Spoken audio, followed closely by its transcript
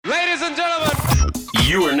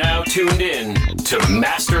You are now tuned in to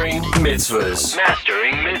Mastering Mitzvahs.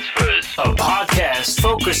 Mastering Mitzvahs. A podcast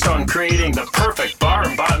focused on creating the perfect bar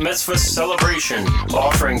and bat mitzvah celebration,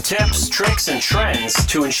 offering tips, tricks, and trends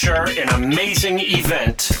to ensure an amazing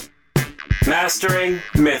event. Mastering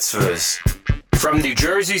Mitzvahs. From New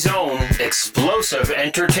Jersey's own Explosive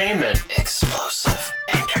Entertainment. Explosive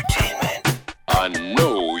Entertainment. I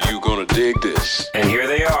know you're gonna dig this. And here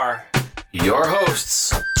they are, your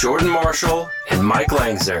hosts, Jordan Marshall and Mike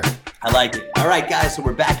Langzer. I like it. All right, guys, so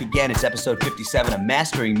we're back again. It's episode 57 of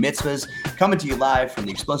Mastering Mitzvahs, coming to you live from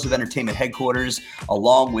the Explosive Entertainment headquarters,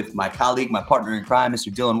 along with my colleague, my partner in crime,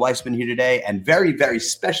 Mr. Dylan Weissman here today, and very, very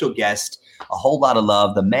special guest, a whole lot of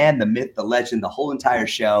love, the man, the myth, the legend, the whole entire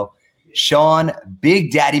show, Sean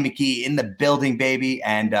Big Daddy McKee in the building, baby,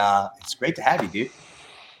 and it's great to have you, dude.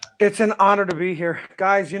 It's an honor to be here.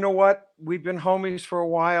 Guys, you know what? We've been homies for a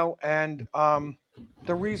while, and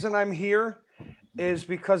the reason I'm here is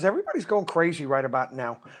because everybody's going crazy right about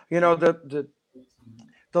now. You know, the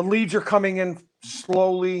leads are coming in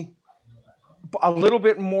slowly, a little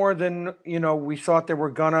bit more than, we thought they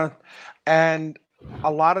were gonna. And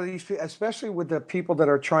a lot of these, especially with the people that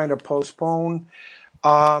are trying to postpone,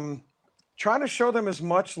 trying to show them as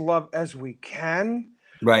much love as we can.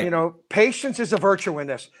 Right. Patience is a virtue in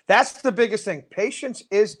this. That's the biggest thing. Patience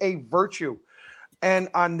is a virtue. And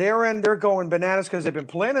on their end, they're going bananas because they've been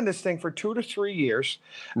planning this thing for 2 to 3 years.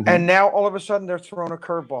 Mm-hmm. And now all of a sudden they're throwing a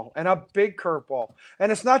curveball, and a big curveball.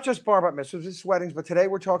 And it's not just bar bat mitzvahs, it's weddings, but today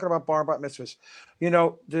we're talking about bar bat mitzvahs.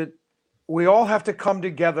 We all have to come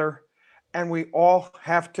together, and we all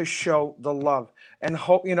have to show the love and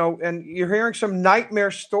hope, and you're hearing some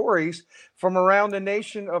nightmare stories from around the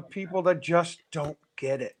nation of people that just don't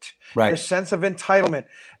get it. Right. The sense of entitlement.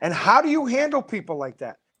 And how do you handle people like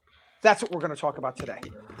that? That's what we're going to talk about today.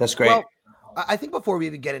 That's great. Well, I think before we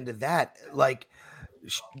even get into that,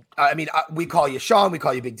 we call you Sean, we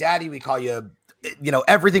call you Big Daddy, we call you,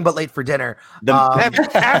 everything but late for dinner.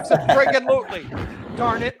 Absolutely.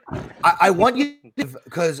 Darn it. I want you to,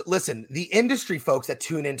 because listen, the industry folks that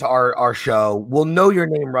tune into our show will know your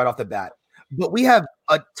name right off the bat. But we have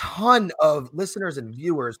a ton of listeners and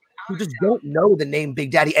viewers who just don't know the name Big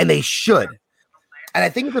Daddy, and they should. And I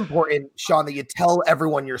think it's important, Sean, that you tell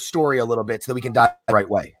everyone your story a little bit so that we can dive the right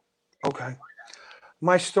way. Okay.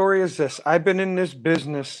 My story is this. I've been in this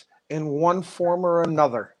business in one form or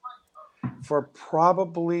another for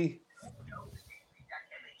probably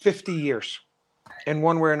 50 years in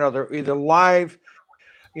one way or another, either live,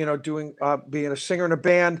 doing, being a singer in a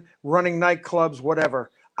band, running nightclubs,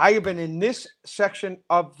 whatever. I have been in this section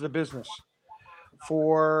of the business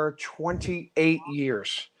for 28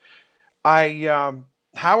 years.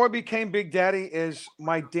 How I became Big Daddy is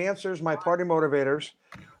my dancers, my party motivators,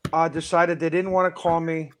 decided they didn't want to call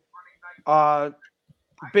me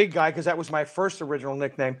Big Guy because that was my first original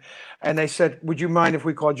nickname. And they said, would you mind if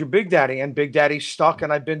we called you Big Daddy? And Big Daddy stuck,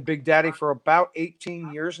 and I've been Big Daddy for about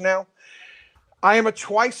 18 years now. I am a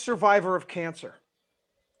twice survivor of cancer.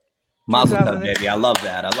 Mazel tov, baby. I love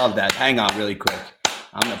that. Hang on really quick.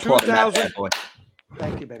 I'm going to plug that bad boy.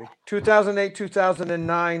 Thank you, baby. 2008,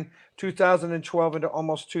 2009, 2012, into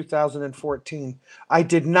almost 2014. I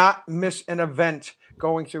did not miss an event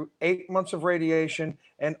going through 8 months of radiation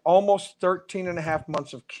and almost 13 and a half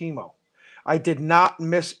months of chemo. I did not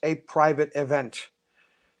miss a private event.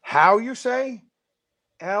 How, you say?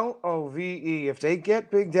 LOVE. If they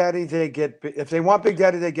get Big Daddy, if they want Big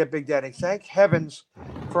Daddy, they get Big Daddy. Thank heavens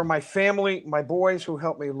for my family, my boys who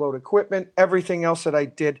helped me load equipment, everything else that I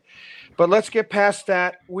did. But let's get past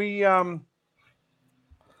that. I'm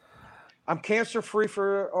cancer free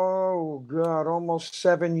for, almost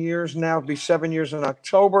 7 years now. It'll be 7 years in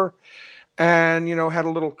October. And, had a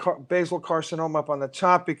little basal carcinoma up on the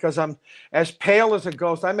top because I'm as pale as a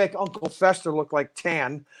ghost. I make Uncle Fester look like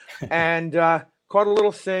tan. And caught a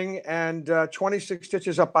little thing, and 26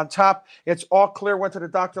 stitches up on top. It's all clear. Went to the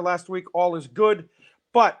doctor last week. All is good.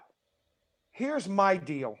 But here's my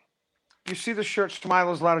deal. You see the shirt,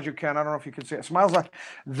 Smile as Loud as You Can. I don't know if you can see it. Smile as Loud.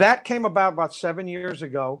 That came about 7 years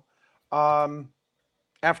ago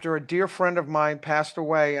after a dear friend of mine passed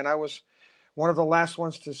away, and I was one of the last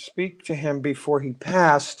ones to speak to him before he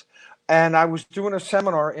passed. And I was doing a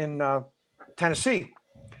seminar in Tennessee,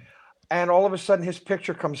 and all of a sudden his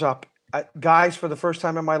picture comes up. Guys, for the first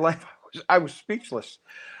time in my life, I was speechless.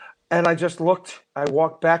 And I just looked. I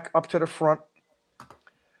walked back up to the front,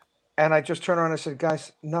 and I just turned around and I said,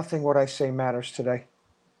 guys, nothing what I say matters today.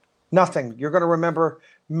 Nothing. You're going to remember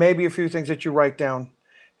maybe a few things that you write down.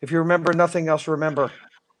 If you remember nothing else, remember,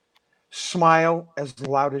 smile as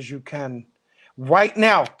loud as you can. Right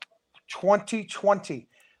now, 2020,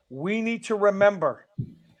 we need to remember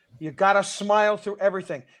you got to smile through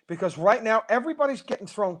everything, because right now everybody's getting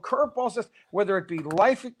thrown curveballs, whether it be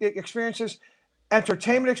life experiences,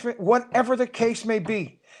 entertainment experience, whatever the case may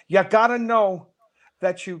be. You got to know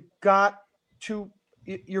that you're going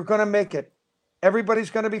to make it.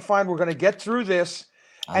 Everybody's going to be fine. We're going to get through this.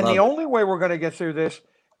 And the only way we're going to get through this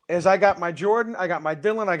is I got my Jordan, I got my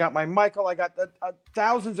Dylan, I got my Michael, I got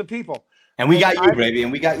thousands of people. And we got you, baby,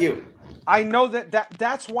 and we got you. I know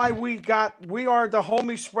that's why we are the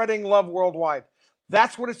homies spreading love worldwide.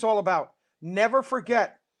 That's what it's all about. Never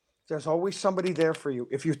forget, there's always somebody there for you.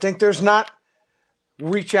 If you think there's not,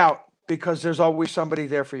 reach out, because there's always somebody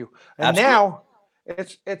there for you. And now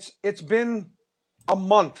it's been a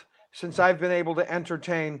month since I've been able to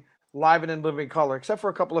entertain live and in living color, except for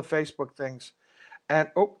a couple of Facebook things. And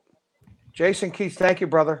Jason Keith, thank you,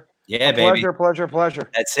 brother. Yeah, baby. Pleasure.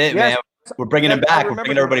 That's it, man. We're bringing him back. We're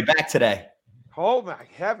bringing everybody back today. Oh, my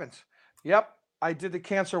heavens. Yep, I did the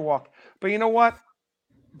cancer walk. But you know what?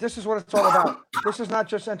 This is what it's all about. This is not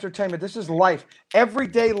just entertainment. This is life.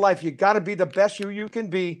 Everyday life. You got to be the best you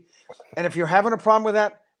can be. And if you're having a problem with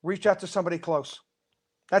that, reach out to somebody close.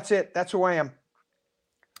 That's it. That's who I am.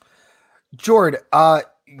 Jord,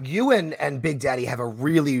 you and Big Daddy have a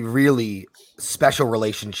really, really special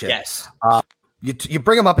relationship. Yes. You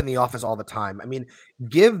bring him up in the office all the time. I mean,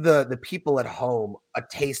 give the people at home a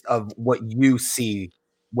taste of what you see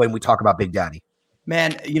when we talk about Big Daddy.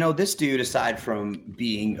 Man, this dude, aside from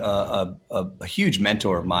being a huge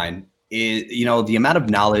mentor of mine, is, the amount of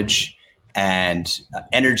knowledge and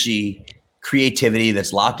energy, creativity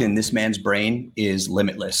that's locked in this man's brain is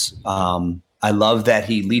limitless. I love that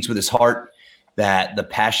he leads with his heart, that the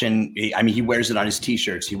passion, he wears it on his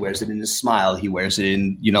t-shirts. He wears it in his smile. He wears it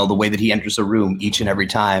in, the way that he enters a room each and every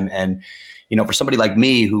time. And, for somebody like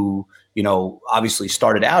me who, obviously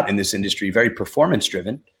started out in this industry, very performance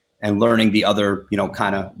driven, and learning the other,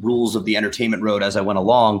 kind of rules of the entertainment road as I went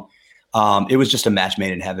along, it was just a match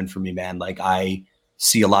made in heaven for me, man. Like, I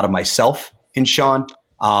see a lot of myself in Sean.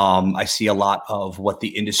 I see a lot of what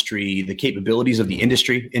the capabilities of the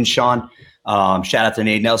industry in Sean. Shout out to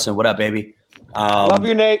Nate Nelson. What up, baby? Love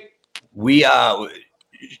you, Nate.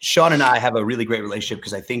 Sean and I have a really great relationship,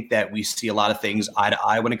 because I think that we see a lot of things eye to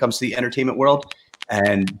eye when it comes to the entertainment world.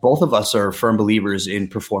 And both of us are firm believers in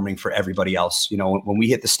performing for everybody else. When we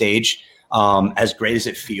hit the stage, as great as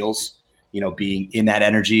it feels, being in that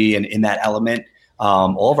energy and in that element,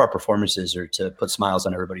 all of our performances are to put smiles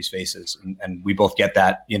on everybody's faces. And we both get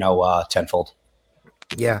that, tenfold.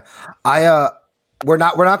 Yeah. We're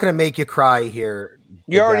not going to make you cry here.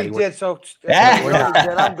 You already did, so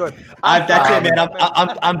I'm good. That's it, man.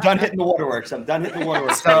 I'm done hitting the waterworks. So,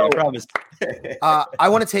 I promise. I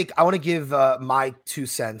want to give my 2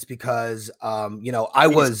 cents, because I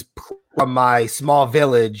was from my small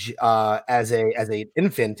village as a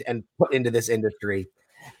infant and put into this industry.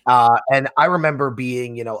 And I remember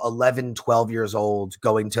being, 11, 12 years old,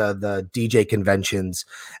 going to the DJ conventions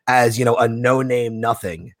as, a no-name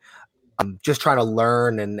nothing. Just trying to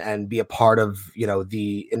learn and be a part of,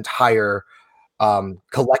 the entire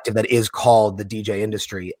collective that is called the DJ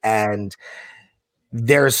industry. And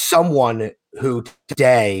there's someone who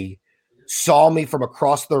today saw me from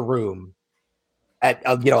across the room at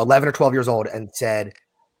 11 or 12 years old and said,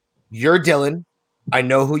 "You're Dylan. I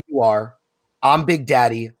know who you are. I'm Big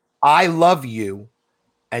Daddy. I love you.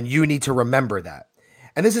 And you need to remember that."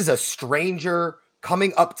 And this is a stranger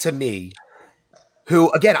coming up to me,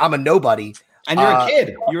 who, again, I'm a nobody. And you're a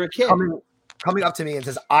kid. You're a kid. Coming up to me and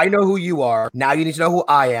says, "I know who you are. Now you need to know who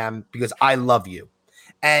I am, because I love you."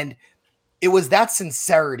 And it was that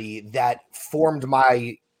sincerity that formed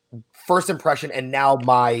my first impression, and now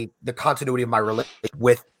the continuity of my relationship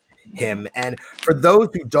with him. And for those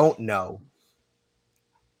who don't know,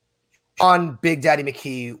 Sean Big Daddy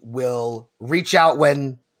McKee will reach out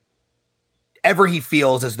whenever he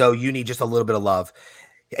feels as though you need just a little bit of love.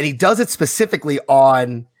 And he does it specifically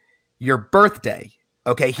on your birthday.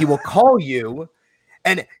 Okay. He will call you,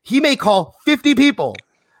 and he may call 50 people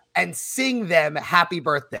and sing them happy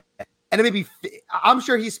birthday. And it may be, I'm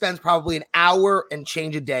sure he spends probably an hour and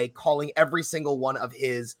change a day calling every single one of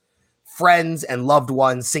his friends and loved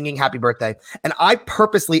ones, singing happy birthday. And I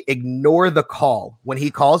purposely ignore the call when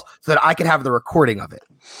he calls so that I can have the recording of it.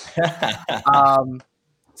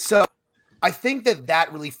 So I think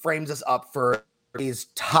that really frames us up for his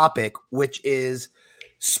topic, which is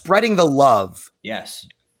spreading the love. Yes.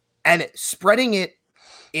 And spreading it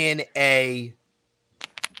in a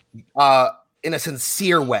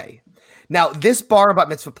sincere way. Now, this bar bat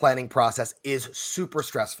mitzvah planning process is super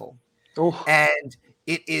stressful. Oof. And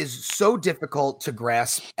it is so difficult to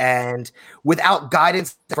grasp, and without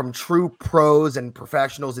guidance from true pros and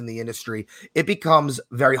professionals in the industry, it becomes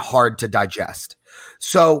very hard to digest.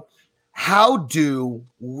 So how do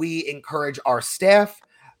we encourage our staff,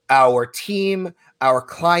 our team, our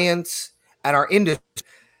clients, and our industry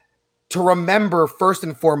to remember first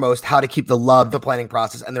and foremost how to keep the planning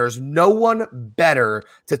process? And there's no one better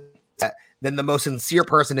than the most sincere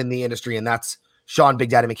person in the industry, and that's Sean Big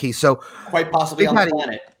Daddy McKee. So quite possibly on the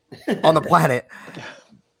planet. On the planet.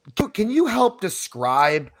 Can you help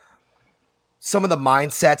describe some of the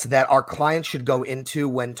mindsets that our clients should go into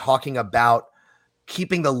when talking about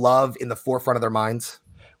keeping the love in the forefront of their minds?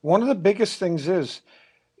 One of the biggest things is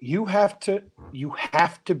you have to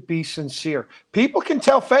be sincere. People can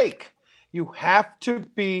tell fake. You have to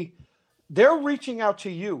be. They're reaching out to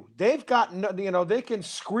you. They've got, they can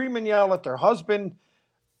scream and yell at their husband,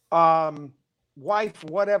 wife,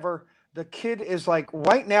 whatever. The kid is like,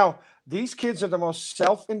 right now, these kids are the most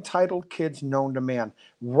self-entitled kids known to man.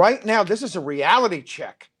 Right now, this is a reality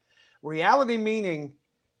check. Reality meaning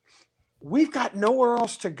we've got nowhere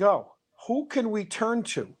else to go. Who can we turn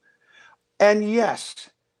to? And yes,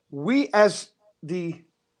 we as the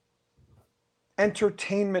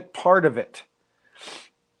entertainment part of it,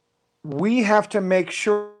 we have to make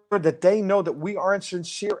sure that they know that we aren't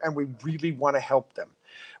sincere and we really want to help them.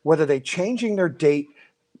 Whether they're changing their date,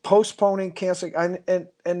 postponing, canceling,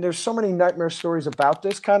 and there's so many nightmare stories about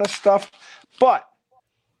this kind of stuff, but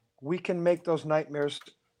we can make those nightmares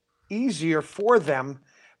easier for them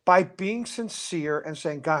by being sincere and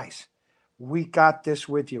saying, guys, we got this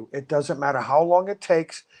with you. It doesn't matter how long it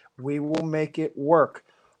takes. We will make it work.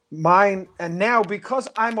 Mine, and now because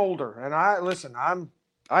I'm older and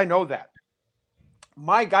I know that.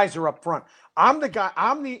 My guys are up front. I'm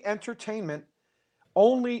the entertainment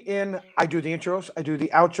only I do the intros, I do the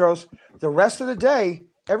outros. The rest of the day,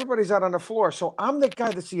 everybody's out on the floor. So I'm the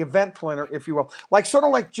guy that's the event planner, if you will. Sort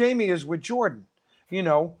of like Jamie is with Jordan, when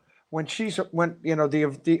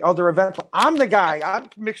the other event, I'm the guy, I'm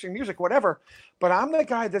mixing music, whatever, but I'm the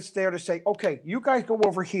guy that's there to say, okay, you guys go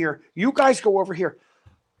over here. You guys go over here.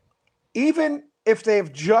 Even if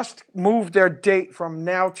they've just moved their date from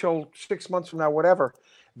now till 6 months from now, whatever,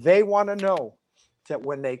 they want to know that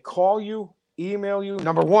when they call you, email you,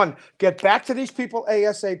 number one, get back to these people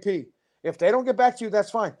ASAP. If they don't get back to you,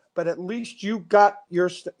 that's fine. But at least you got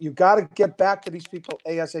to get back to these people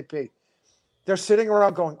ASAP. They're sitting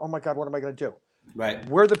around going, oh my God, what am I going to do? Right.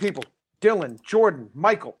 We're the people. Dylan, Jordan,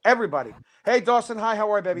 Michael, everybody. Hey, Dawson. Hi,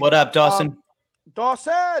 how are you, baby? What up, Dawson?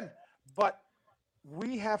 Dawson. But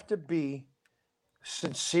we have to be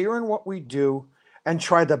sincere in what we do and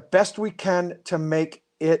try the best we can to make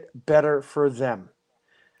it better for them.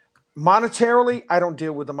 Monetarily, I don't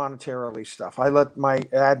deal with the monetarily stuff. I let my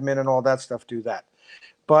admin and all that stuff do that.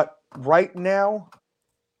 But right now,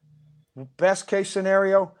 best case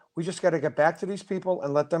scenario, we just got to get back to these people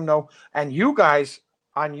and let them know. And you guys,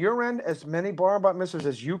 on your end, as many bar and bat mitzvahs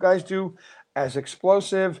as you guys do, as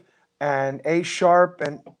Explosive and A Sharp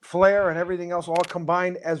and Flair and everything else all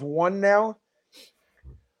combined as one now,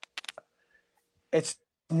 it's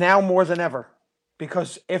now more than ever.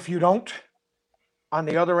 Because if you don't, on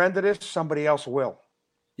the other end of this, somebody else will.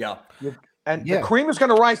 Yeah. The cream is going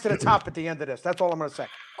to rise to the top at the end of this. That's all I'm going to say.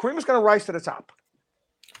 Cream is going to rise to the top.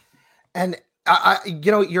 And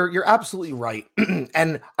you're absolutely right.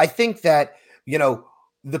 And I think that,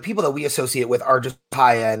 the people that we associate with are just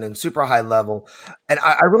high end and super high level. And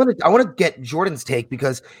I want to get Jordan's take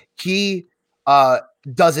because he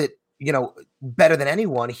does it, better than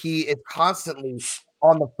anyone. He is constantly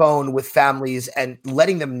on the phone with families and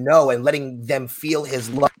letting them know and letting them feel his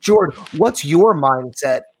love. Jordan, what's your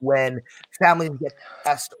mindset when families get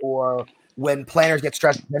stressed or when planners get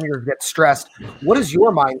stressed, vendors get stressed? What is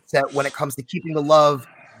your mindset when it comes to keeping the love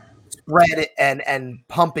spread and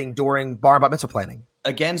pumping during bar and bat mitzvah planning?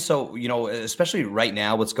 Again, so, especially right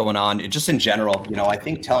now, what's going on, just in general, I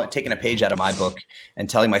think taking a page out of my book and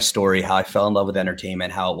telling my story, how I fell in love with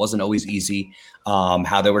entertainment, how it wasn't always easy,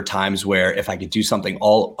 how there were times where if I could do something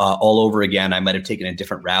all over again, I might have taken a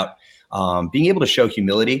different route. Being able to show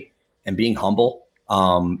humility and being humble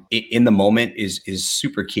in the moment is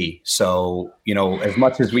super key. So, as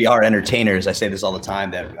much as we are entertainers, I say this all the time,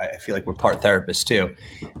 that I feel like we're part therapists too.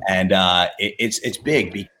 And it's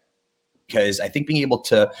big because I think being able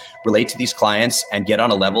to relate to these clients and get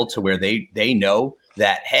on a level to where they know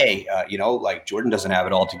that, hey, like Jordan doesn't have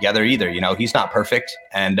it all together either. He's not perfect.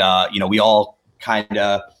 And, we all kind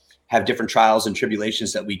of have different trials and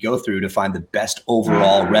tribulations that we go through to find the best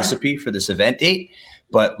overall recipe for this event date,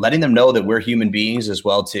 but letting them know that we're human beings as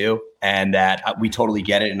well too, and that we totally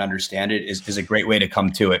get it and understand it is a great way to come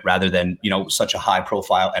to it, rather than, you know, such a high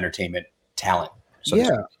profile entertainment talent. So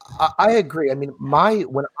yeah, I agree. I mean,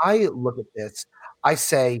 when I look at this, I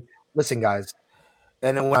say, listen, guys,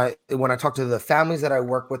 and then when I talk to the families that I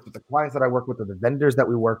work with the clients that I work with, or the vendors that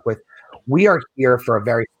we work with, we are here for a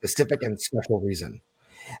very specific and special reason.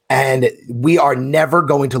 And we are never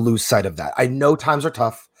going to lose sight of that. I know times are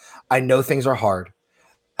tough. I know things are hard.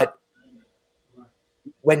 But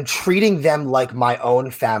when treating them like my own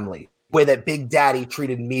family, the way that Big Daddy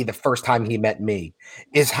treated me the first time he met me,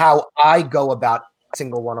 is how I go about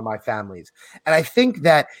single one of my families. And I think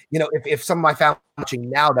that, you know, if some of my family watching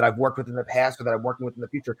now that I've worked with in the past or that I'm working with in the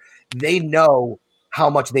future, they know how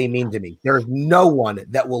much they mean to me. There is no one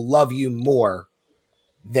that will love you more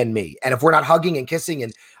than me. And if we're not hugging and kissing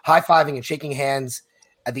and high-fiving and shaking hands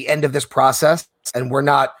at the end of this process, and we're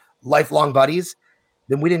not lifelong buddies,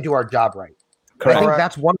 then we didn't do our job right. I think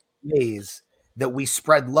that's one of the ways that we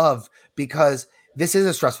spread love, because this is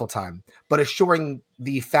a stressful time, but assuring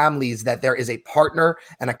the families that there is a partner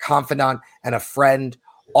and a confidant and a friend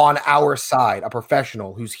on our side, a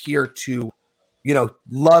professional who's here to, you know,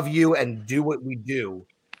 love you and do what we do,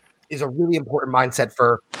 is a really important mindset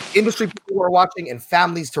for industry people who are watching and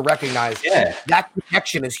families to recognize. That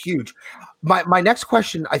connection is huge. My next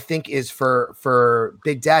question, I think, is for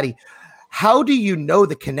Big Daddy. How do you know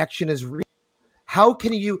the connection is real? How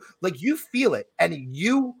can you, like, you feel it, and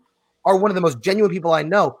you are one of the most genuine people I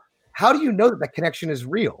know. How do you know that that connection is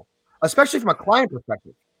real, especially from a client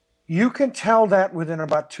perspective? You can tell that within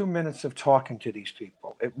about 2 minutes of talking to these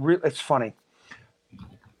people. It's funny.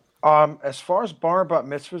 As far as bar and bat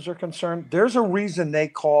mitzvahs are concerned, there's a reason they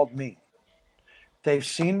called me. They've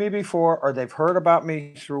seen me before, or they've heard about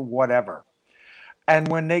me through whatever. And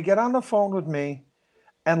when they get on the phone with me,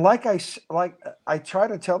 and like I try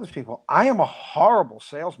to tell these people, I am a horrible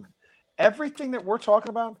salesman. Everything that we're talking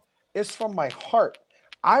about is from my heart.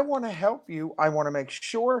 I want to help you. I want to make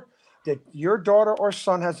sure that your daughter or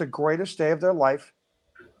son has the greatest day of their life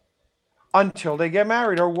until they get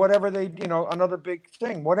married, or whatever they, you know, another big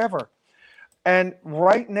thing, whatever. And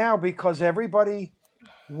right now, because everybody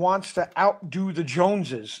wants to outdo the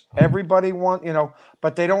Joneses, everybody you know,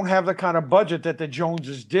 but they don't have the kind of budget that the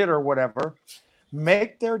Joneses did or whatever,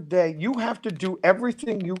 make their day. You have to do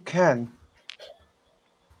everything you can.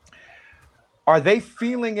 Are they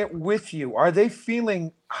feeling it with you? Are they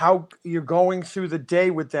feeling how you're going through the day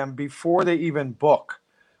with them before they even book?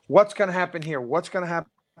 What's going to happen here? What's going to happen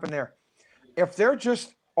there? If they're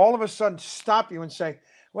just all of a sudden stop you and say,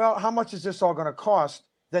 well, how much is this all going to cost?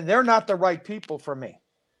 Then they're not the right people for me.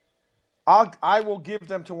 I will give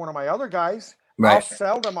them to one of my other guys. Right. I'll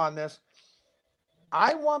sell them on this.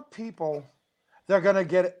 I want people that are going to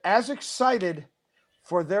get as excited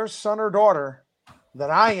for their son or daughter that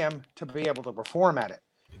I am to be able to perform at it.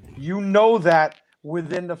 You know that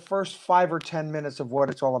within the first 5 or 10 minutes of what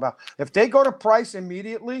it's all about. If they go to price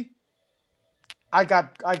immediately, I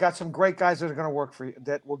got some great guys that are going to work for you,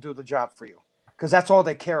 that will do the job for you, because that's all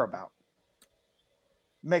they care about.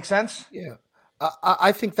 Make sense? Yeah.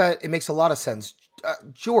 I think that it makes a lot of sense.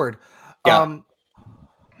 Jord,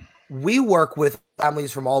 we work with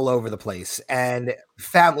families from all over the place, and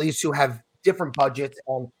families who have different budgets.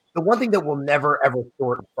 And the one thing that will never, ever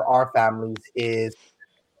short for our families is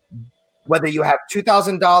whether you have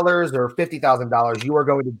 $2,000 or $50,000, you are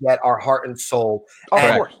going to get our heart and soul. Of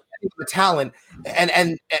course. The talent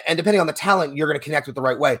and depending on the talent, you're going to connect with the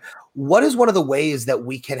right way. What is one of the ways that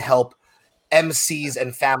we can help MCs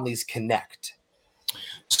and families connect?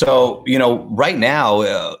 So, you know, right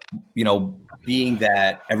now, you know, being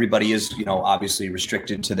that everybody is, you know, obviously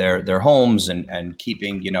restricted to their homes and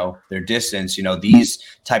keeping, you know, their distance, you know, these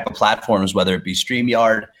type of platforms, whether it be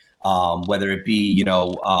StreamYard, whether it be, you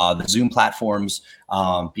know, the Zoom platforms,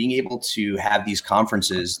 being able to have these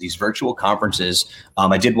conferences, these virtual conferences.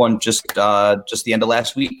 I did one just the end of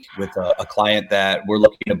last week with a client that we're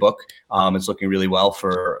looking to book. It's looking really well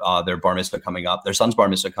for their bar mitzvah coming up, their son's bar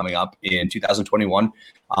mitzvah coming up in 2021.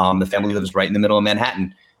 The family lives right in the middle of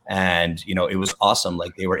Manhattan. And, you know, it was awesome.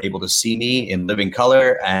 Like, they were able to see me in living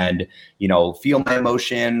color and, you know, feel my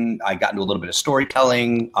emotion. I got into a little bit of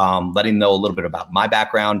storytelling, letting them know a little bit about my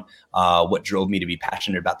background, what drove me to be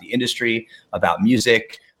passionate about the industry, about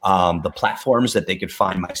music, the platforms that they could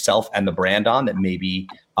find myself and the brand on that maybe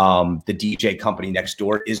the DJ company next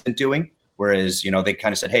door isn't doing. Whereas, you know, they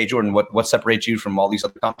kind of said, hey, Jordan, what separates you from all these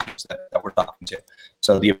other companies that we're talking to?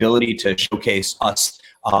 So the ability to showcase us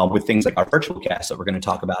with things like our virtual cast that we're going to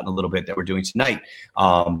talk about in a little bit that we're doing tonight,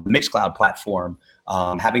 the Mixcloud platform,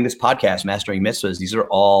 having this podcast, Mastering Mitzvahs. These are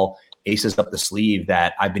all aces up the sleeve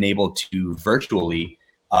that I've been able to virtually,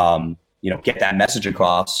 get that message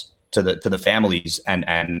across to the families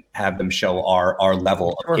and have them show our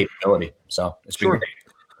level of capability. So it's been great.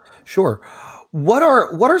 Sure. What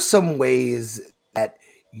are some ways that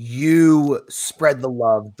you spread the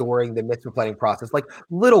love during the mitzvah planning process? Like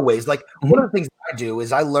little ways. Like one of the things I do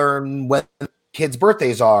is I learn when kids'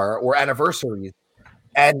 birthdays are or anniversaries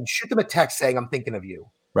and shoot them a text saying, I'm thinking of you.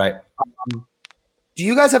 Right. Do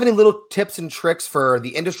you guys have any little tips and tricks for the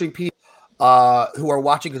industry people who are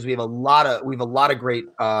watching? Because we have a lot of great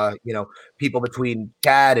people between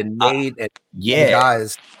Chad and Nate and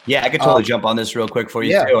guys. Yeah, I could totally jump on this real quick for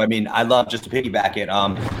you too. I mean, I love, just to piggyback it.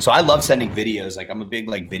 So I love sending videos. Like I'm a big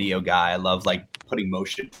video guy. I love putting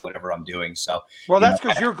motion to whatever I'm doing. So that's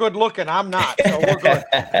because you're good looking. I'm not. So we're good.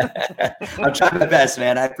 I'm trying my best,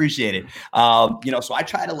 man. I appreciate it. So I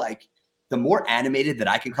try to the more animated that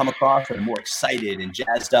I can come across, and the more excited and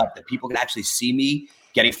jazzed up that people can actually see me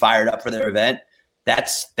getting fired up for their event,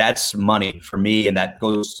 that's money for me. And that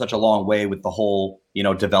goes such a long way with the whole,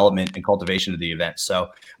 development and cultivation of the event. So,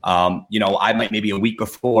 I might maybe a week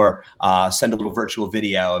before send a little virtual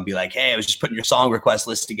video and be like, hey, I was just putting your song request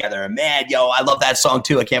list together. And man, I love that song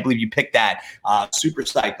too. I can't believe you picked that. Super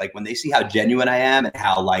psyched. Like when they see how genuine I am and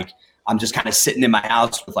how I'm just kind of sitting in my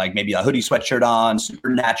house with maybe a hoodie sweatshirt on, super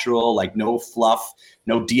natural, no fluff,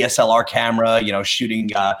 no DSLR camera, shooting,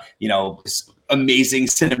 this amazing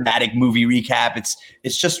cinematic movie recap.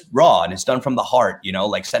 It's just raw and it's done from the heart,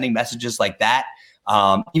 sending messages like that.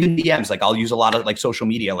 Even DMs, I'll use a lot of social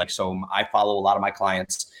media. So I follow a lot of my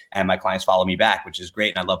clients and my clients follow me back, which is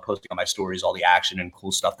great. And I love posting on my stories, all the action and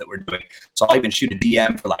cool stuff that we're doing. So I'll even shoot a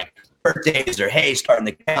DM for birthdays or, hey, starting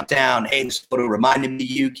the countdown. Hey, this photo reminded me of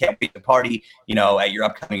you. Can't wait to party, at your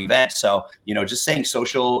upcoming event. So, just saying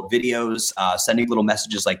social videos, sending little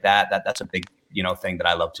messages like that's a big, thing that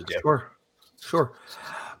I love to do. Sure.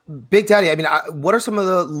 Big Daddy, I mean, what are some of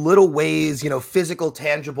the little ways, physical,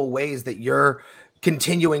 tangible ways that you're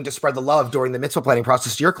continuing to spread the love during the mitzvah planning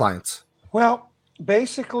process to your clients? Well,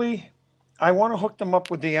 basically, I want to hook them up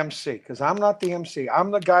with the MC because I'm not the MC. I'm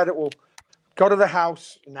the guy that will go to the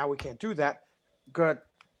house. Now we can't do that. Good.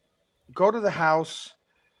 Go to the house,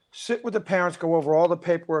 sit with the parents, go over all the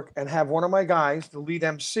paperwork, and have one of my guys, the lead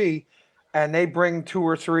MC, and they bring 2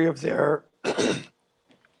 or 3 of their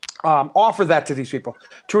offer that to these people.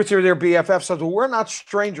 2 or 3 of their BFFs. So we're not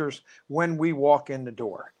strangers when we walk in the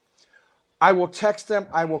door. I will text them.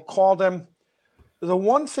 I will call them. The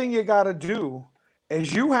one thing you got to do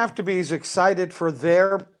is you have to be as excited for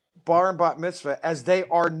their bar and bat mitzvah as they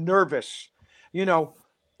are nervous.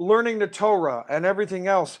 Learning the Torah and everything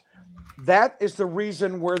else. That is the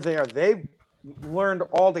reason we're there. They've learned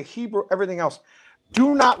all the Hebrew, everything else.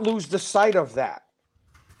 Do not lose the sight of that.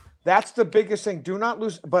 That's the biggest thing. Do not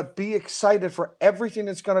lose, but be excited for everything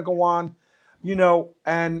that's going to go on,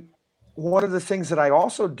 and one of the things that I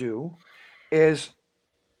also do is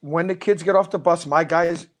when the kids get off the bus, my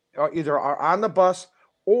guys either are on the bus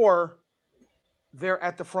or they're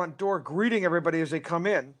at the front door greeting everybody as they come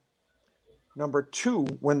in. Number 2,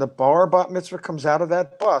 when the bar bat mitzvah comes out of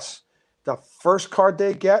that bus, the first card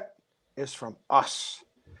they get is from us.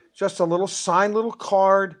 Just a little signed little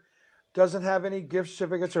card. Doesn't have any gift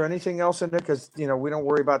certificates or anything else in it because, we don't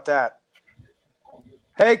worry about that.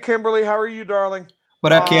 Hey, Kimberly, how are you, darling?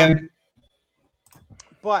 What up, Kim?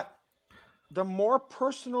 But the more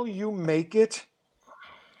personal you make it,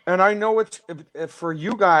 and I know it's for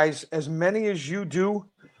you guys, as many as you do,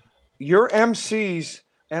 your MCs,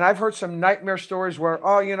 and I've heard some nightmare stories where,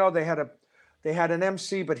 they had an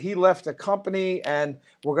MC, but he left the company and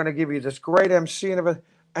we're going to give you this great MC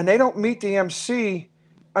and they don't meet the MC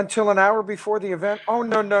until an hour before the event. Oh,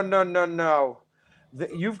 no.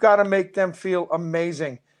 You've got to make them feel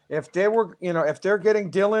amazing. If they were, if they're getting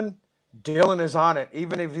Dylan is on it.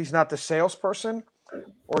 Even if he's not the salesperson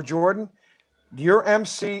or Jordan, your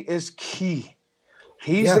MC is key.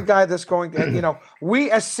 He's the guy that's going to,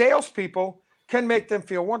 we as salespeople can make them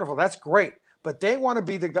feel wonderful. That's great. But they want to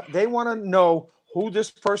be they want to know who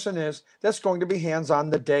this person is that's going to be hands-on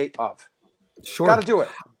the day of. Sure. Got to do it.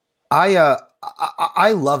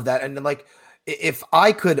 I love that. And if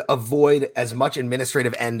I could avoid as much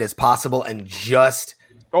administrative end as possible and just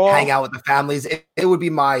hang out with the families, it would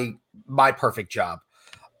be my perfect job.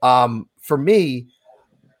 For me,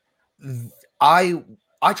 I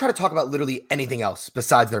try to talk about literally anything else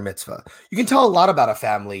besides their mitzvah. You can tell a lot about a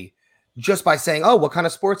family just by saying, oh, what kind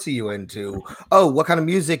of sports are you into? Oh, what kind of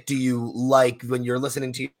music do you like when you're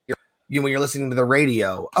listening to when you're listening to the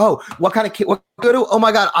radio. Oh, what kind of kid? What go to? Oh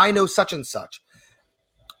my God, I know such and such.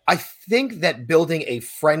 I think that building a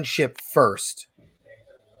friendship first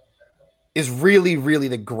is really, really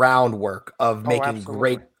the groundwork of making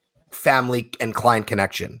great family and client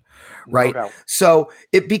connection, right? No doubt. So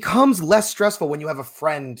it becomes less stressful when you have a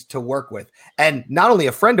friend to work with, and not only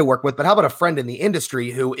a friend to work with, but how about a friend in the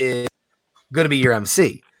industry who is going to be your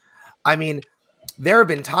MC? I mean, there have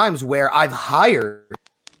been times where I've hired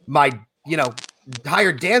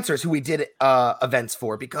hired dancers who we did events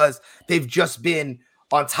for because they've just been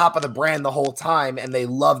on top of the brand the whole time and they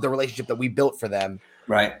love the relationship that we built for them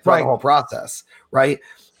Right. throughout the whole process, right?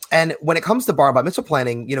 And when it comes to bar and bat mitzvah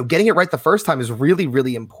planning, getting it right the first time is really,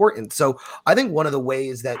 really important. So I think one of the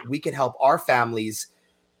ways that we can help our families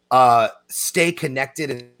stay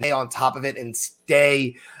connected and stay on top of it and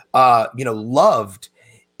stay loved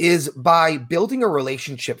is by building a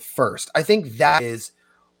relationship first. I think that is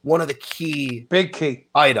one of the big key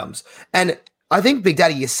items. And I think, Big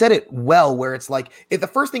Daddy, you said it well, where it's like, if the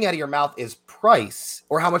first thing out of your mouth is price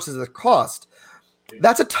or how much does it cost,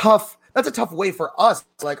 that's a tough way for us.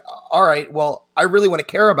 It's like, all right, well, I really want to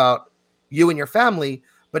care about you and your family,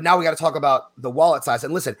 but now we got to talk about the wallet size.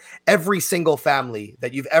 And listen, every single family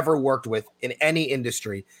that you've ever worked with in any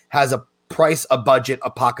industry has a price, a budget, a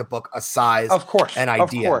pocketbook, a size, of course, an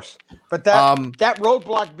idea. Of course. But that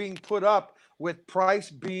roadblock being put up with price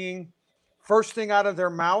being first thing out of their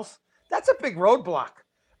mouth, that's a big roadblock.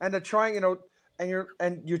 And to try,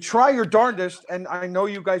 and you try your darndest, and I know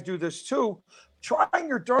you guys do this too, trying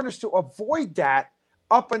your darndest to avoid that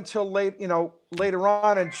up until later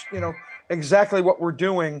on, and exactly what we're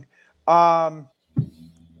doing.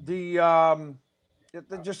 There's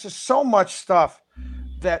just so much stuff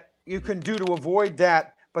that you can do to avoid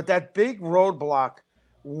that, but that big roadblock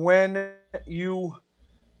when you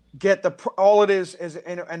get all it is,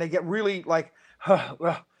 and they get really like,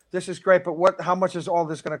 well, this is great, but how much is all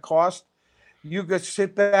this going to cost? You could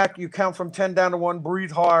sit back, you count from 10 down to 1,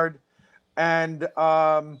 breathe hard, and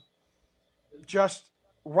just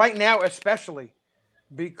right now, especially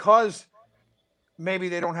because maybe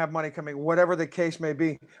they don't have money coming, whatever the case may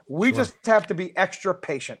be, we just have to be extra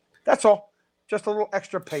patient. That's all. Just a little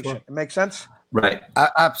extra patient. Sure. It makes sense? Right.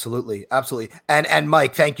 Absolutely. Absolutely. And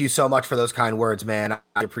Mike, thank you so much for those kind words, man.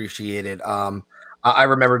 I appreciate it. I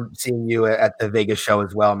remember seeing you at the Vegas show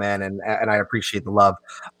as well, man. And I appreciate the love.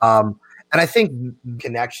 And I think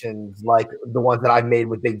connections like the ones that I've made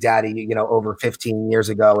with Big Daddy, over 15 years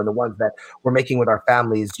ago, and the ones that we're making with our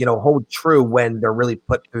families, hold true when they're really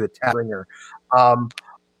put through the test ringer. I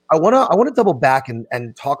want to double back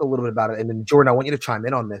and talk a little bit about it. And then Jordan, I want you to chime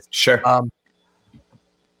in on this. Sure.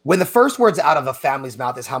 When the first words out of a family's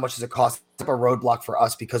mouth is how much does it cost, it's a roadblock for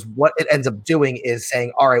us, because what it ends up doing is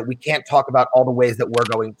saying, all right, we can't talk about all the ways that we're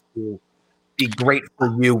going to be great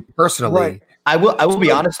for you personally. Right. I will be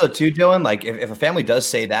honest though too, Dylan. Like if a family does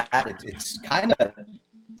say that, it's kind of,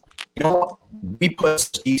 we put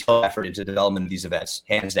detailed effort into the development of these events,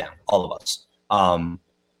 hands down, all of us.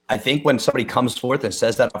 I think when somebody comes forth and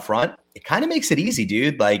says that up front, it kind of makes it easy,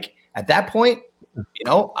 dude. Like at that point,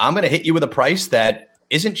 I'm going to hit you with a price that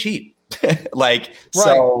isn't cheap. Right.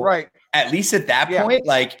 At least at that point,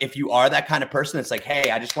 like if you are that kind of person that's like,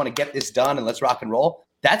 hey, I just want to get this done and let's rock and roll.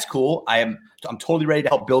 That's cool. I'm totally ready to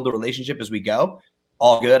help build the relationship as we go.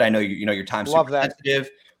 All good. I know your time's super sensitive,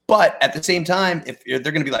 but at the same time, if they're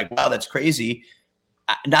going to be like, wow, that's crazy.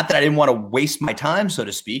 Not that I didn't want to waste my time, so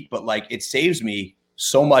to speak, but like it saves me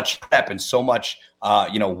so much prep and so much,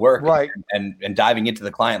 work, right, and diving into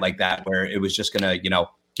the client like that, where it was just gonna,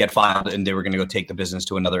 get filed and they were gonna go take the business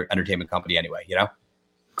to another entertainment company anyway.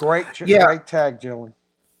 Great tag, Dylan.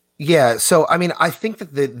 Yeah. So I mean, I think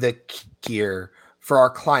that the key here for our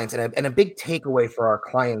clients and a big takeaway for our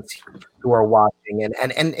clients who are watching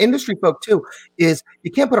and industry folk too is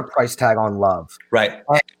you can't put a price tag on love, right?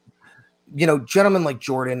 And, gentlemen like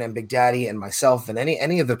Jordan and Big Daddy and myself and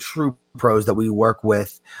any of the true pros that we work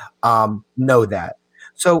with know that.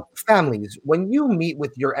 So families, when you meet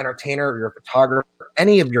with your entertainer or your photographer,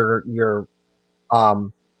 any of your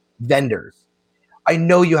vendors, I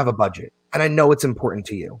know you have a budget and I know it's important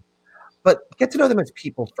to you, but get to know them as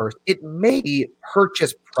people first. It made the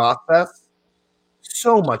purchase process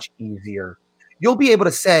so much easier. You'll be able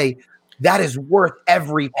to say, that is worth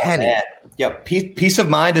every penny. Yep. Peace of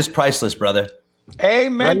mind is priceless, brother.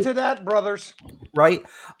 Amen to that, brothers. Right.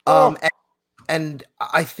 And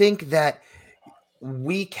I think that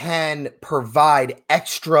we can provide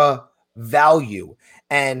extra value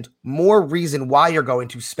and more reason why you're going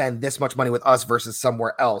to spend this much money with us versus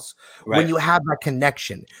somewhere else. Right. When you have that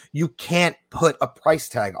connection, you can't put a price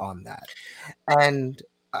tag on that. And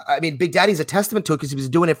I mean, Big Daddy's a testament to it because he was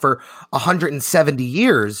doing it for 170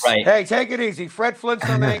 years. Right. Hey, take it easy. Fred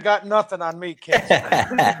Flintstone ain't got nothing on me, kids.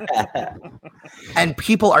 And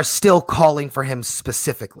people are still calling for him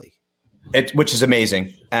specifically. Which is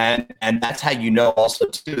amazing. And that's how you know also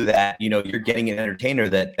too that, you're getting an entertainer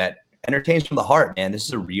that entertains from the heart, man. This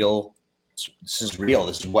is real. This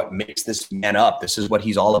is what makes this man up. This is what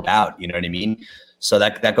he's all about. You know what I mean? So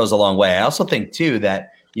that goes a long way. I also think too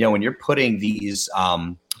that, when you're putting these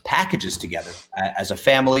packages together as a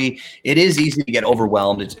family, it is easy to get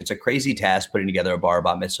overwhelmed. It's a crazy task putting together a bar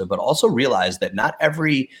bat mitzvah, but also realize that not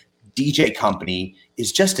every DJ company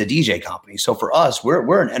is just a DJ company. So for us,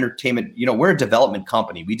 we're an entertainment, we're a development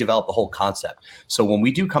company. We develop the whole concept. So when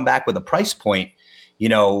we do come back with a price point,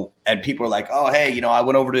 and people are like, oh, hey, I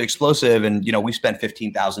went over to Explosive and, we spent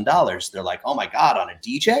 $15,000. They're like, oh my God, on a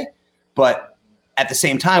DJ? But at the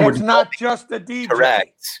same time, it's not just the DJ.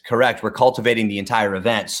 Correct. We're cultivating the entire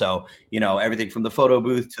event. So, everything from the photo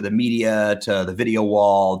booth to the media, to the video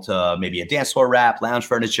wall, to maybe a dance floor wrap, lounge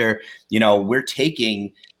furniture, we're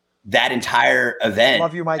taking that entire event.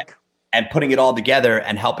 Love you, Mike. And putting it all together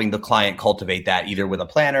and helping the client cultivate that either with a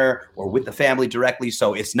planner or with the family directly.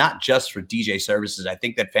 So it's not just for DJ services. I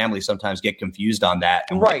think that families sometimes get confused on that.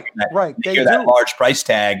 And right. They hear that large price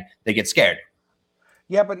tag, they get scared.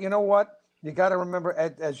 Yeah, but you know what? You got to remember,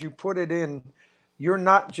 as you put it in, you're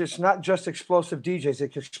not just explosive DJs,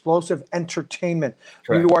 it's explosive entertainment.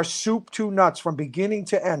 Correct. You are soup to nuts from beginning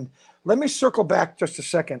to end. Let me circle back just a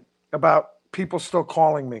second about people still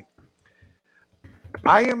calling me.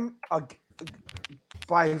 I am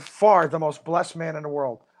by far the most blessed man in the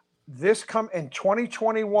world. In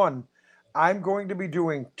 2021, I'm going to be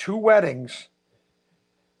doing 2 weddings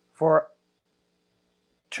for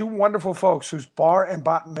 2 wonderful folks whose bar and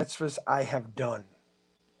bat mitzvahs I have done.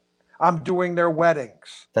 I'm doing their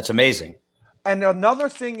weddings. That's amazing. And another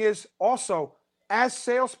thing is also, as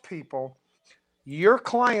salespeople, your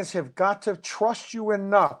clients have got to trust you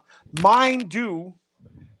enough. Mine do.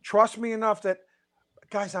 Trust me enough that,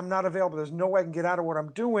 guys, I'm not available. There's no way I can get out of what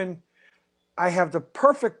I'm doing. I have the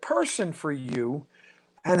perfect person for you,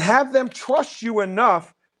 and have them trust you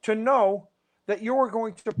enough to know that you are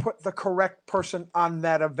going to put the correct person on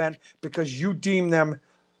that event because you deem them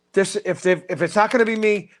this. If it's not going to be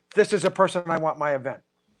me, this is a person I want my event.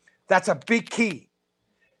 That's a big key.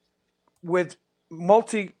 With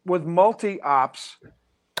multi ops,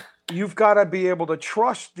 you've got to be able to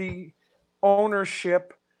trust the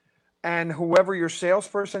ownership and whoever your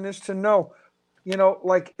salesperson is to know,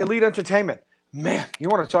 like Elite Entertainment, man, you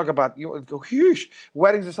want to talk about huge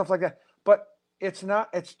weddings and stuff like that, but it's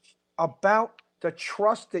about the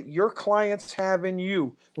trust that your clients have in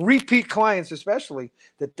you, repeat clients especially,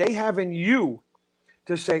 that they have in you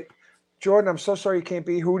to say, Jordan, I'm so sorry you can't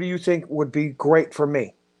be. Who do you think would be great for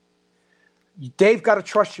me? They've got to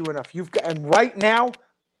trust you enough. And right now,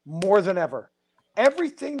 more than ever,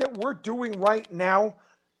 everything that we're doing right now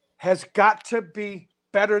has got to be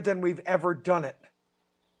better than we've ever done it.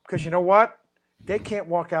 Because you know what? They can't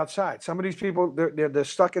walk outside. Some of these people, they're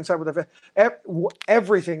stuck inside with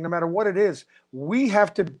everything, no matter what it is. We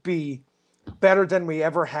have to be better than we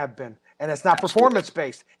ever have been. And it's not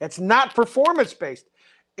performance-based. It's not performance-based.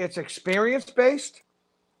 It's experience-based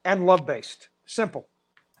and love-based. Simple.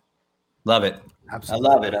 Love it.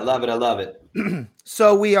 Absolutely. I love it.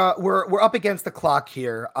 So we're up against the clock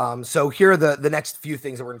here. So here are the next few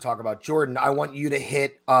things that we're going to talk about. Jordan, I want you to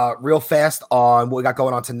hit real fast on what we got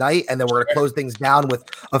going on tonight, and then we're going to close things down with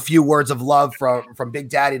a few words of love from Big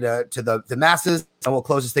Daddy to the masses, and we'll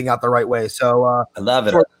close this thing out the right way. So I love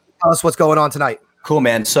it. Jordan, tell us what's going on tonight. Cool,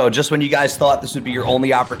 man. So just when you guys thought this would be your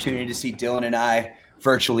only opportunity to see Dylan and I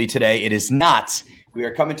virtually today, it is not. We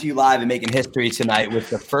are coming to you live and making history tonight with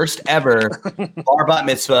the first ever Bar Bat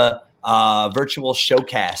Mitzvah virtual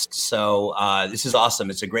showcast. So this is awesome.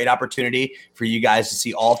 It's a great opportunity for you guys to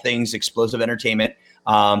see all things explosive entertainment,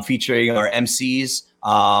 featuring our MCs.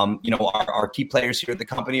 Our key players here at the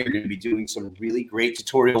company are going to be doing some really great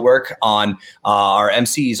tutorial work on our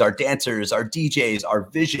MCs, our dancers, our DJs, our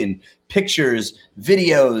vision, pictures,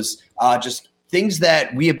 videos, just things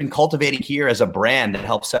that we have been cultivating here as a brand that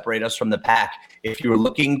helps separate us from the pack. If you were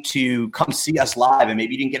looking to come see us live and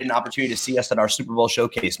maybe you didn't get an opportunity to see us at our Super Bowl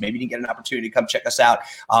showcase, maybe you didn't get an opportunity to come check us out,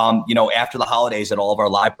 after the holidays at all of our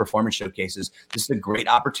live performance showcases, this is a great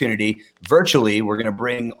opportunity. Virtually, we're going to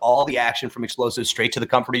bring all the action from Explosive straight to the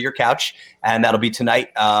comfort of your couch, and that'll be tonight.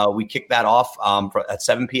 We kick that off at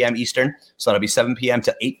 7 p.m. Eastern, so that'll be 7 p.m.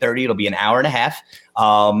 to 8:30. It'll be an hour and a half.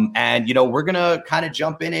 We're going to kind of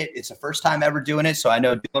jump in it. It's the first time ever doing it. So I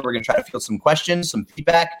know Dylan, we're going to try to field some questions, some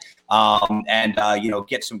feedback. and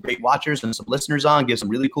get some great watchers and some listeners on, give some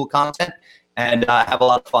really cool content, and have a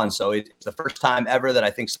lot of fun. So it's the first time ever that I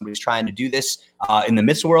think somebody's trying to do this in the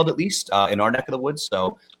Mitzvah world, at least in our neck of the woods.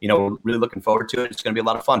 So, we're really looking forward to it. It's going to be a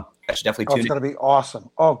lot of fun. I should definitely tune in. It's going to be awesome.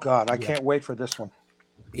 Oh, God, I can't wait for this one.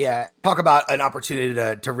 Yeah, talk about an opportunity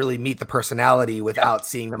to really meet the personality without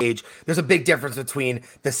seeing the stage. There's a big difference between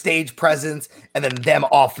the stage presence and then them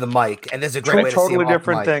off the mic. And there's a great way to see totally them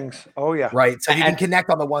different off the mic. things. Oh, yeah. Right. So if you can connect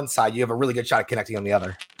on the one side, you have a really good shot at connecting on the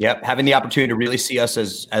other. Yep. Having the opportunity to really see us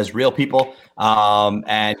as real people.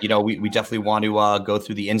 And we definitely want to go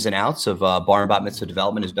through the ins and outs of bar and bat mitzvah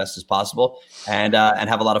development as best as possible and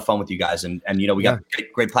have a lot of fun with you guys. And we got a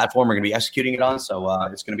great platform we're going to be executing it on. So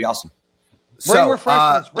it's going to be awesome. Bring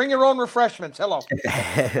refreshments. Bring your own refreshments. Hello.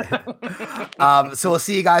 So we'll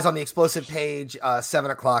see you guys on the Explosive page,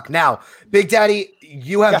 7:00. Now, Big Daddy,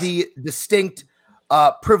 you have the distinct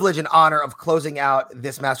privilege and honor of closing out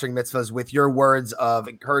this Mastering Mitzvahs with your words of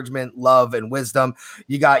encouragement, love, and wisdom.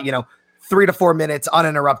 You got, 3 to 4 minutes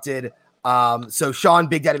uninterrupted. So Sean,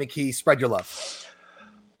 Big Daddy McKee, spread your love.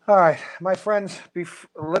 All right, my friends,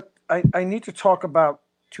 I need to talk about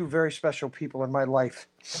two very special people in my life.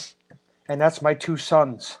 And that's my two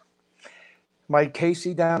sons, my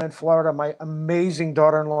Casey down in Florida, my amazing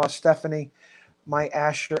daughter-in-law, Stephanie, my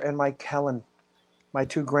Asher and my Kellen, my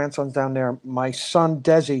two grandsons down there, my son,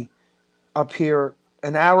 Desi, up here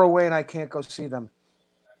an hour away, and I can't go see them.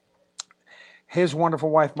 His wonderful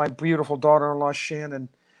wife, my beautiful daughter-in-law, Shannon,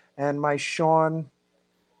 and my Sean,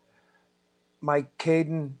 my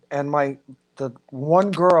Caden, and the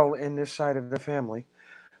one girl in this side of the family,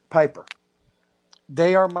 Piper.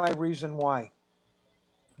 They are my reason why.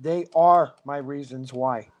 They are my reasons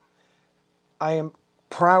why. I am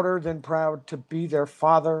prouder than proud to be their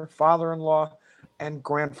father, father-in-law, and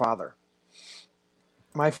grandfather.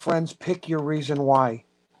 My friends, pick your reason why.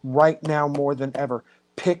 Right now more than ever.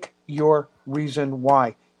 Pick your reason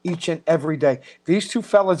why. Each and every day. These two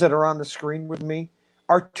fellas that are on the screen with me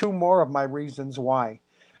are two more of my reasons why.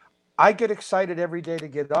 I get excited every day to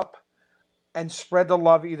get up and spread the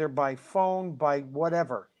love either by phone, by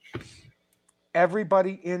whatever.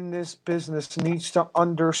 Everybody in this business needs to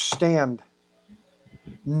understand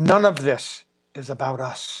none of this is about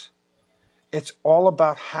us. It's all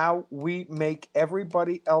about how we make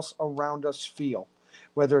everybody else around us feel,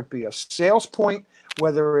 whether it be a sales point,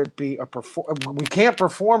 whether it be we can't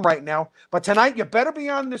perform right now, but tonight you better be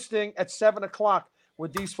on this thing at 7:00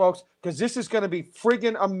 with these folks, because this is going to be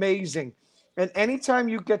friggin' amazing. And anytime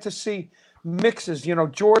you get to see mixes,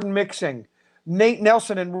 Jordan mixing, Nate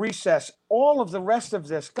Nelson in recess, all of the rest of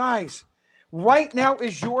this, guys, right now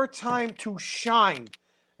is your time to shine.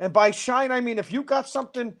 And by shine, I mean, if you got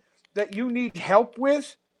something that you need help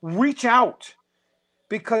with, reach out,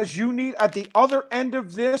 because you need, at the other end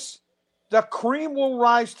of this, the cream will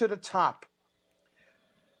rise to the top.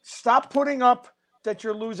 Stop putting up that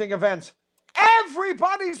you're losing events.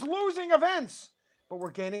 Everybody's losing events, but we're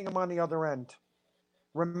gaining them on the other end.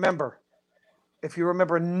 Remember, if you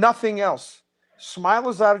remember nothing else, smile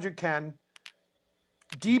as loud as you can.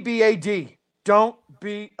 DBAD. Don't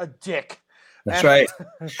be a dick. That's right.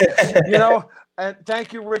 And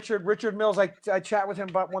thank you, Richard. Richard Mills, I chat with him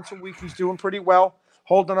about once a week. He's doing pretty well,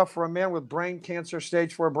 holding up for a man with brain cancer,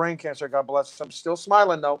 stage 4 brain cancer. God bless. I'm still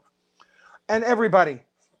smiling, though. And everybody,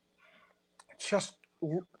 just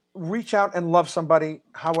reach out and love somebody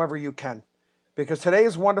however you can. Because today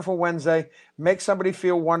is Wonderful Wednesday. Make somebody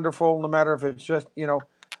feel wonderful, no matter if it's just,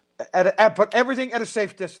 but everything at a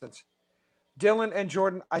safe distance. Dylan and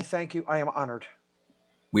Jordan, I thank you. I am honored.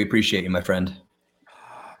 We appreciate you, my friend.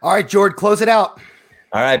 All right, Jordan, close it out.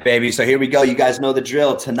 All right, baby. So here we go. You guys know the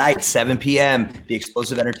drill. Tonight, 7 p.m., the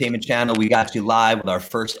Explosive Entertainment Channel. We got you live with our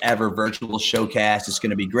first ever virtual showcast. It's going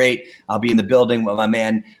to be great. I'll be in the building with my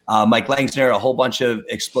man, Mike Langsner, a whole bunch of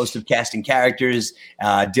explosive casting characters.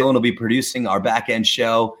 Dylan will be producing our back-end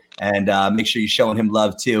show. And make sure you're showing him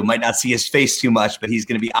love, too. Might not see his face too much, but he's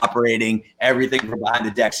going to be operating everything from behind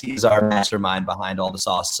the decks. He's our mastermind behind all the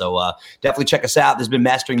sauce. So definitely check us out. This has been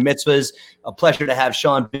Mastering Mitzvahs. A pleasure to have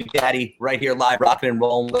Sean Big Daddy right here live, rocking and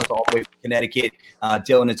rolling with us all the way from Connecticut.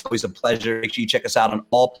 Dylan, it's always a pleasure. Make sure you check us out on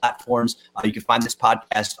all platforms. You can find this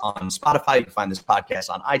podcast on Spotify. You can find this podcast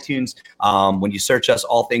on iTunes. When you search us,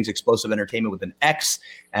 all things Explosive Entertainment with an X.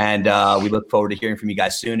 And we look forward to hearing from you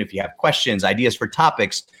guys soon. If you have questions, ideas for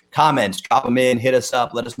topics, comments, drop them in, hit us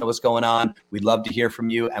up, let us know what's going on. We'd love to hear from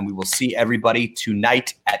you, and we will see everybody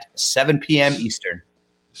tonight at 7 p.m. Eastern.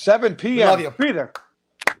 7 p.m. Love you. Be there.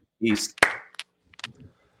 East.